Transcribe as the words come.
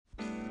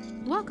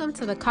Welcome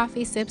to the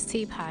Coffee Sips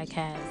Tea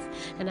podcast,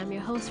 and I'm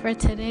your host for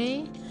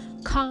today.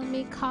 Call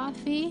me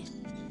Coffee,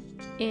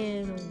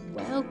 and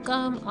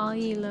welcome all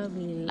you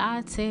lovely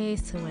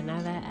lattes to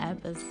another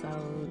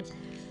episode.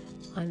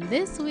 On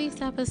this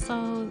week's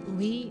episode,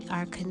 we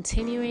are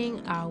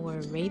continuing our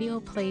radio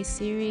play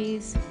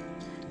series,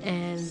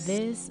 and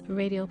this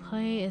radio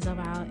play is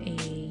about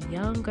a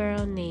young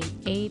girl named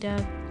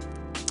Ada,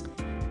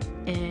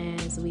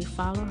 as we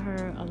follow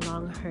her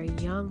along her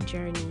young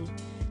journey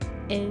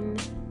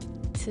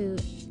into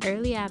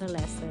early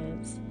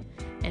adolescence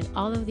and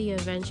all of the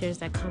adventures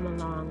that come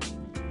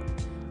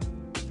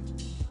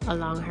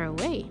along her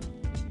way.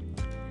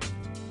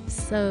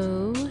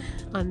 So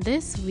on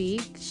this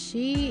week,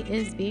 she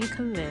is being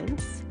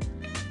convinced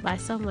by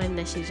someone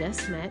that she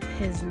just met.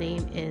 His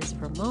name is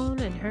Ramon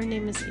and her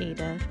name is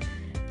Ada,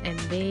 and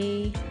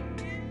they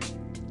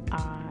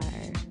are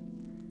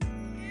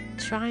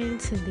trying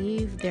to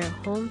leave their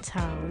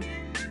hometown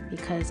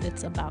because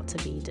it's about to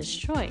be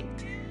destroyed.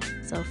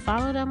 So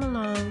follow them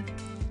along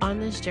on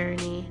this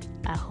journey.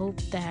 I hope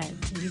that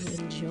you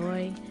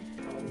enjoy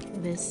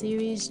this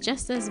series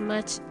just as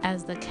much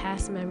as the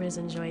cast members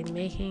enjoyed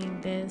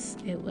making this.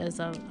 It was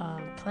a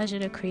pleasure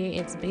to create.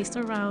 It's based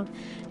around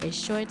a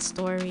short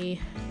story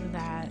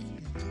that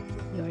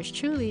yours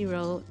truly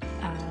wrote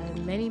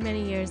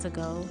many years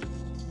ago,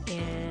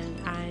 and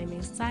I'm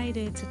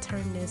excited to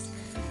turn this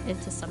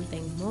into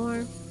something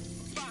more.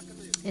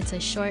 It's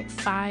a short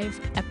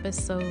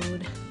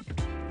 5-episode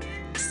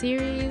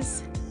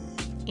series,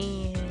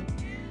 and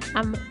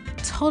I'm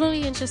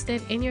totally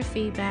interested in your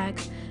feedback.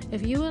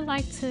 If you would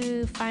like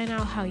to find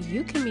out how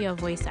you can be a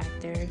voice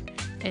actor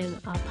in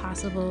a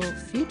possible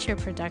future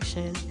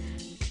production,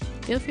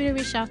 feel free to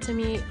reach out to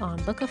me on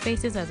Book of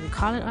Faces, as we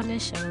call it on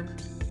this show,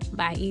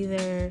 by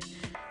either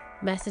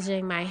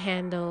messaging my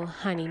handle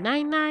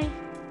honey99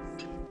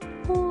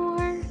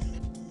 or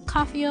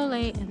coffee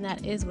olay, and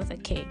that is with a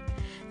K.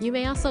 You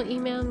may also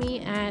email me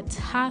at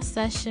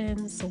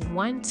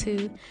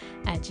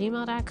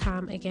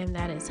hasessions12@gmail.com. Again,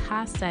 that is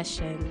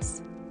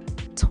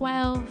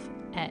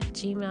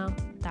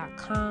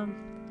hasessions12@gmail.com.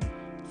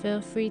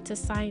 Feel free to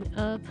sign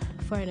up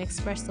for an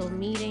espresso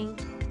meeting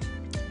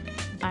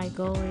by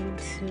going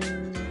to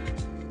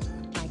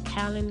my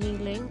Calendly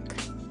link.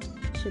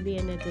 Should be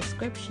in the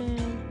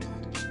description.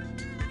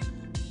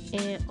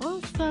 And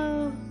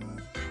also,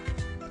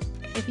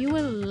 if you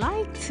would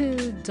like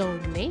to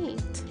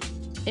donate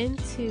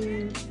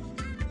into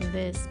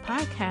this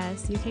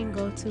podcast, you can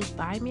go to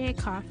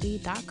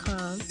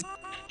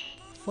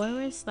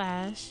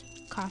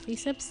buymeacoffee.com/coffee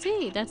sips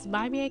tea. That's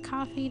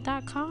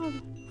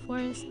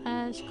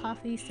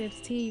buymeacoffee.com/coffee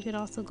sips tea. You can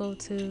also go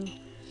to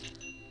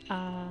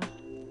my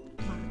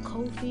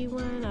Ko-fi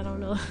one. I don't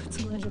know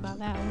too much about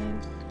that one.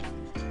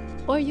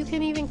 Or you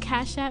can even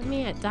cash at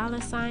me at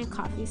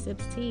 $coffee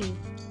sips tea.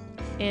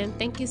 And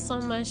thank you so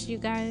much, you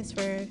guys,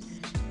 for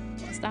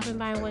stopping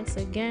by once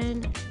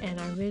again, and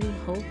I really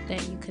hope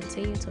that you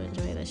continue to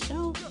enjoy the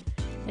show.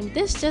 And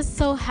this just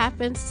so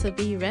happens to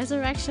be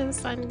Resurrection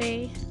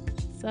Sunday,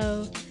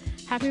 so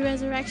happy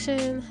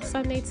Resurrection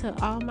Sunday to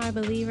all my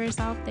believers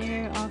out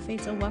there. All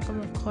faiths are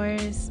welcome, of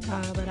course,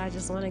 but I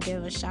just want to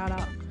give a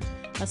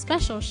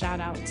special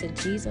shout out to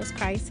Jesus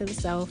Christ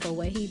himself for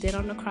what he did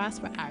on the cross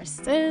for our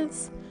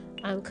sins.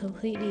 I'm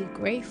completely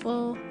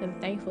grateful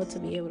and thankful to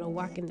be able to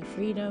walk in the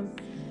freedom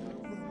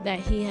that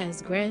he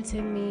has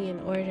granted me in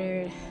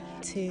order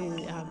to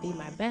be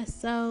my best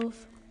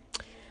self,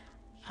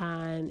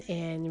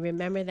 and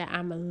remember that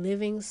I'm a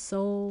living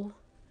soul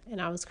and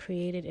I was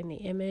created in the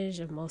image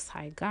of Most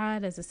High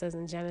God, as it says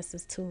in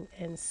Genesis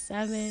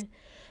 2:7.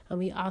 And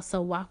we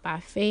also walk by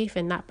faith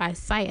and not by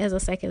sight, as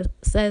it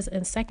says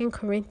in 2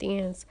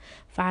 Corinthians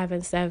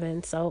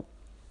 5:7. So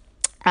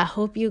I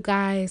hope you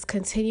guys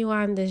continue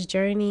on this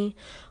journey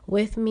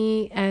with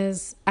me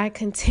as I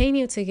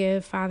continue to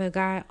give Father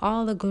God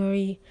all the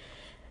glory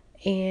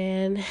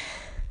and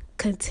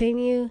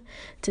continue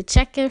to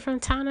check in from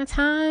time to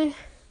time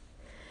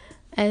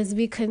as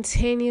we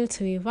continue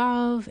to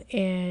evolve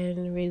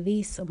and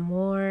release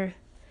more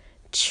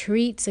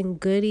treats and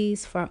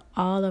goodies for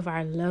all of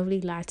our lovely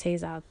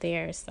lattes out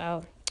there.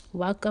 So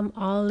welcome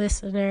all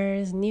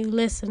listeners, new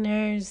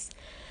listeners.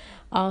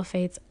 All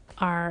faiths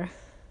are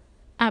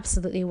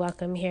absolutely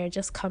welcome here.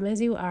 Just come as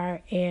you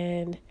are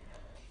and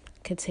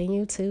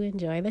continue to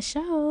enjoy the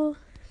show.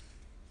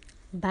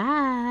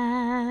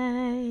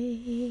 Bye.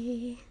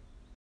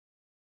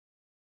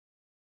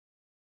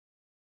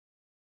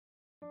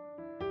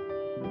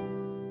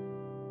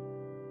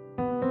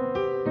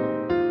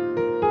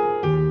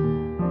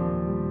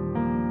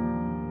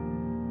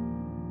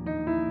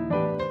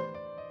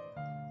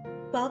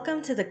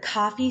 Welcome to the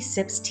Coffee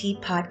Sips Tea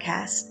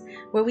podcast,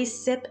 where we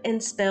sip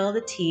and spill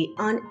the tea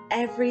on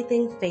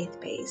everything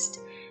faith-based.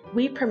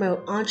 We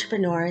promote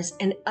entrepreneurs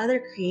and other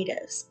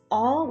creatives,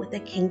 all with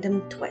a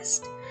kingdom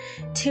twist.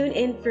 Tune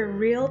in for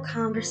real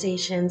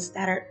conversations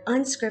that are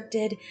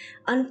unscripted,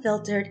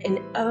 unfiltered, and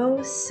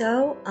oh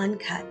so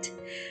uncut.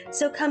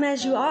 So come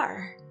as you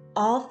are.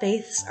 All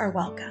faiths are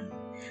welcome.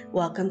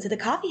 Welcome to the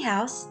coffee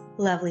house.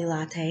 lovely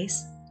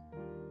lattes.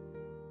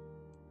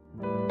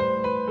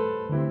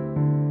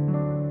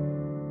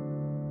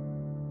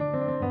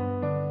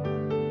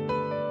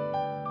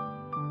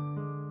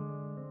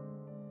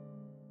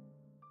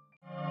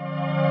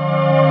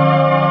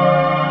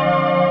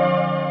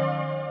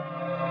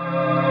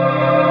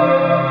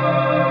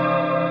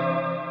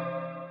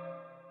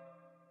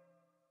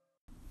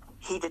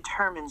 He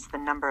determines the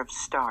number of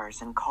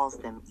stars and calls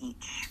them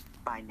each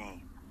by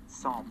name.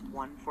 Psalm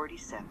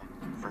 147,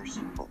 verse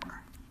 4.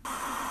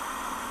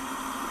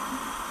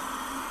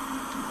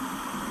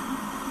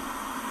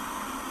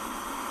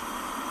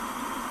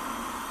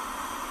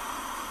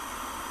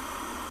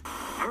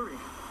 Hurry!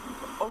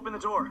 Open the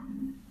door!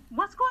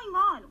 What's going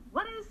on?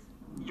 What is...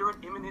 You're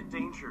in imminent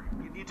danger.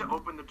 You need to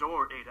open the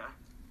door, Ada.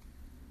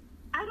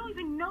 I don't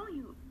even know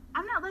you.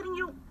 I'm not letting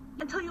you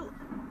until you...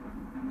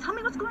 Tell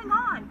me what's going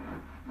on.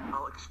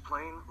 I'll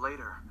explain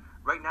later.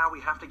 Right now,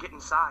 we have to get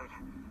inside.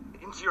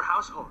 Into your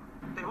household.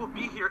 They will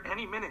be here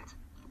any minute.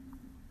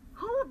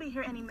 Who will be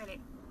here any minute?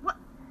 What?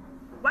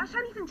 Why should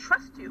I even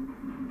trust you?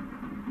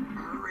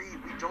 Hurry,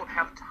 we don't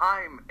have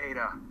time,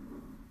 Ada.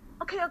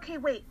 Okay,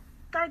 wait.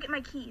 Gotta get my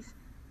keys.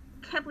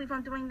 Can't believe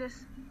I'm doing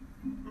this.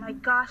 My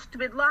gosh,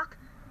 stupid lock.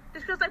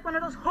 This feels like one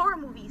of those horror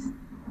movies.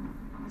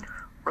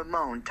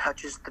 Ramon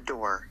touches the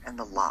door and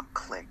the lock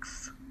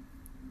clicks.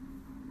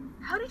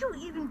 How did you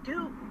even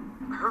do?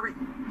 Hurry,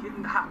 get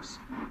in the house.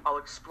 I'll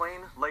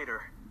explain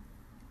later.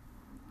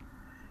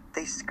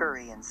 They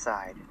scurry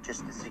inside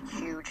just as a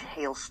huge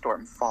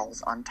hailstorm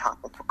falls on top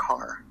of a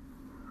car.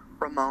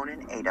 Ramon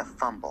and Ada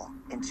fumble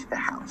into the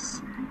house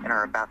and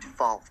are about to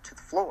fall to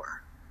the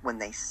floor when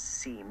they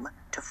seem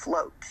to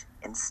float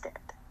instead.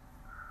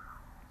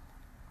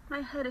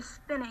 My head is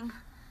spinning.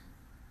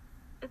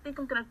 I think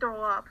I'm gonna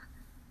throw up.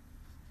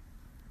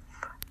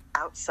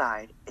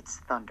 Outside, it's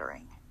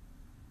thundering.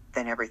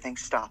 Then everything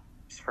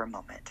stops for a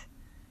moment.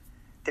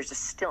 There's a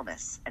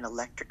stillness and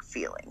electric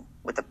feeling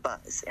with a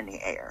buzz in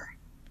the air.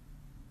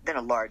 Then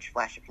a large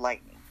flash of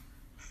lightning,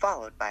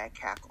 followed by a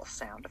cackle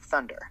sound of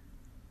thunder.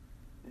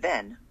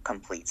 Then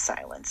complete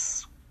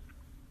silence.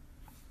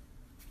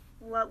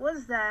 What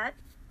was that?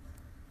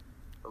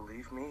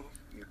 Believe me,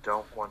 you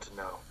don't want to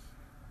know.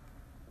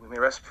 We may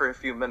rest for a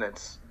few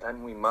minutes,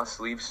 then we must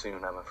leave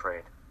soon, I'm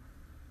afraid.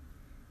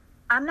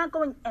 I'm not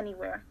going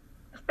anywhere,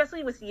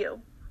 especially with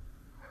you.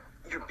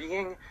 You're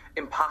being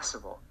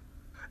impossible.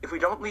 If we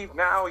don't leave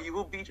now, you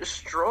will be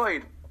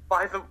destroyed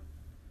by the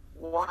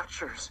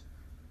Watchers.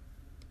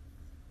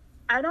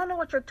 I don't know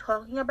what you're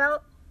talking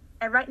about,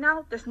 and right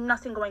now, there's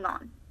nothing going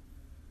on.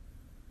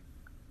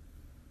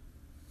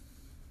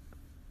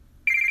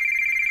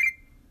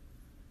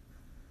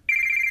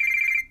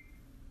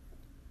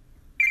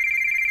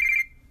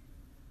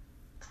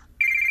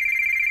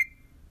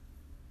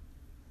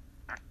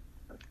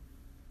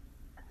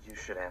 You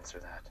should answer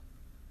that.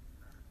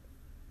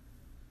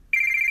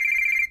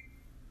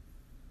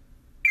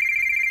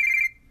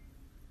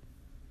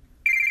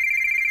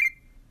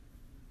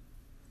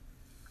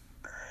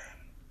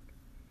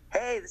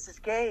 Hey, this is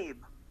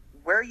Gabe.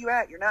 Where are you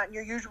at? You're not in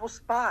your usual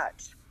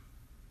spot.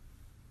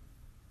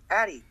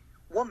 Addie,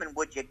 woman,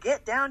 would you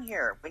get down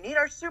here? We need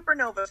our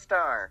supernova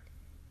star.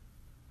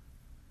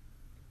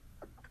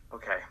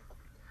 Okay,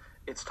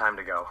 it's time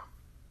to go.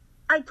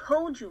 I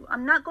told you,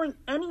 I'm not going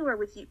anywhere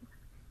with you.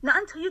 Not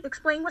until you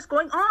explain what's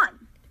going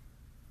on.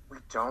 We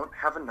don't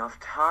have enough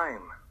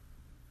time.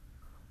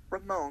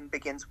 Ramon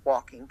begins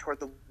walking toward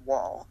the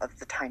wall of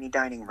the tiny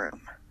dining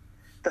room.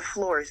 The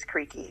floor is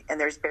creaky, and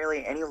there's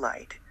barely any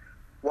light,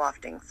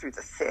 wafting through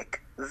the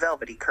thick,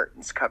 velvety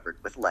curtains covered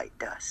with light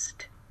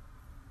dust.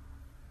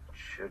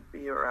 Should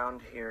be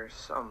around here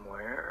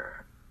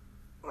somewhere.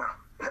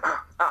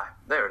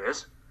 There it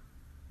is.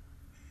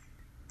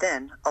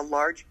 Then a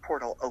large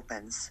portal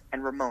opens,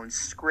 and Ramon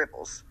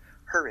scribbles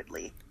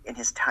hurriedly in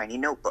his tiny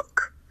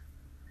notebook.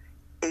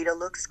 Ada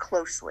looks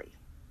closely,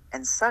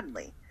 and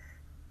suddenly,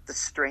 the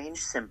strange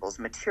symbols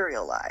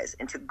materialize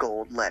into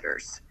gold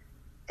letters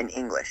in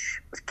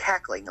English with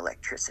cackling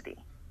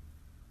electricity.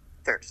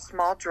 There are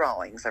small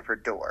drawings of her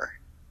door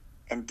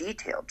and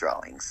detailed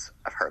drawings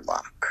of her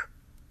lock.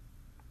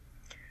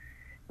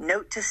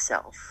 Note to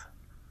self: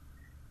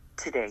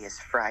 today is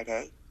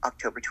Friday,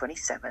 October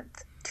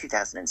 27th,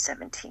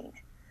 2017.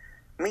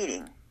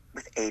 Meeting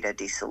with Ada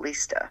de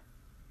Solista,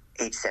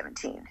 age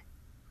 17.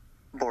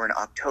 Born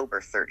October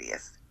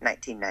 30th,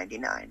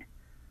 1999.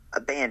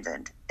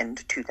 Abandoned in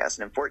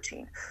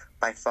 2014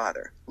 by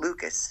father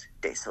Lucas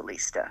de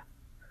Solista.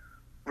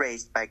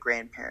 Raised by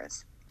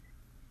grandparents.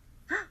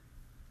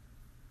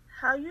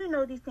 How do you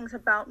know these things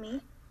about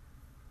me?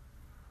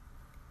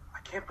 I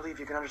can't believe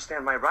you can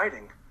understand my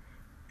writing.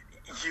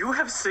 You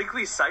have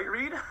Sigley sight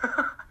read?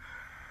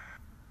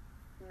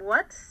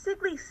 What's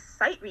Sigley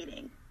sight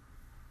reading?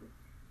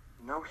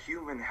 No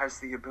human has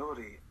the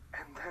ability,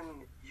 and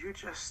then you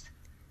just...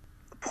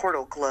 The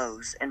portal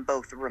glows, and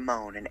both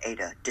Ramon and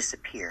Ada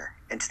disappear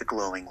into the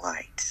glowing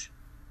light.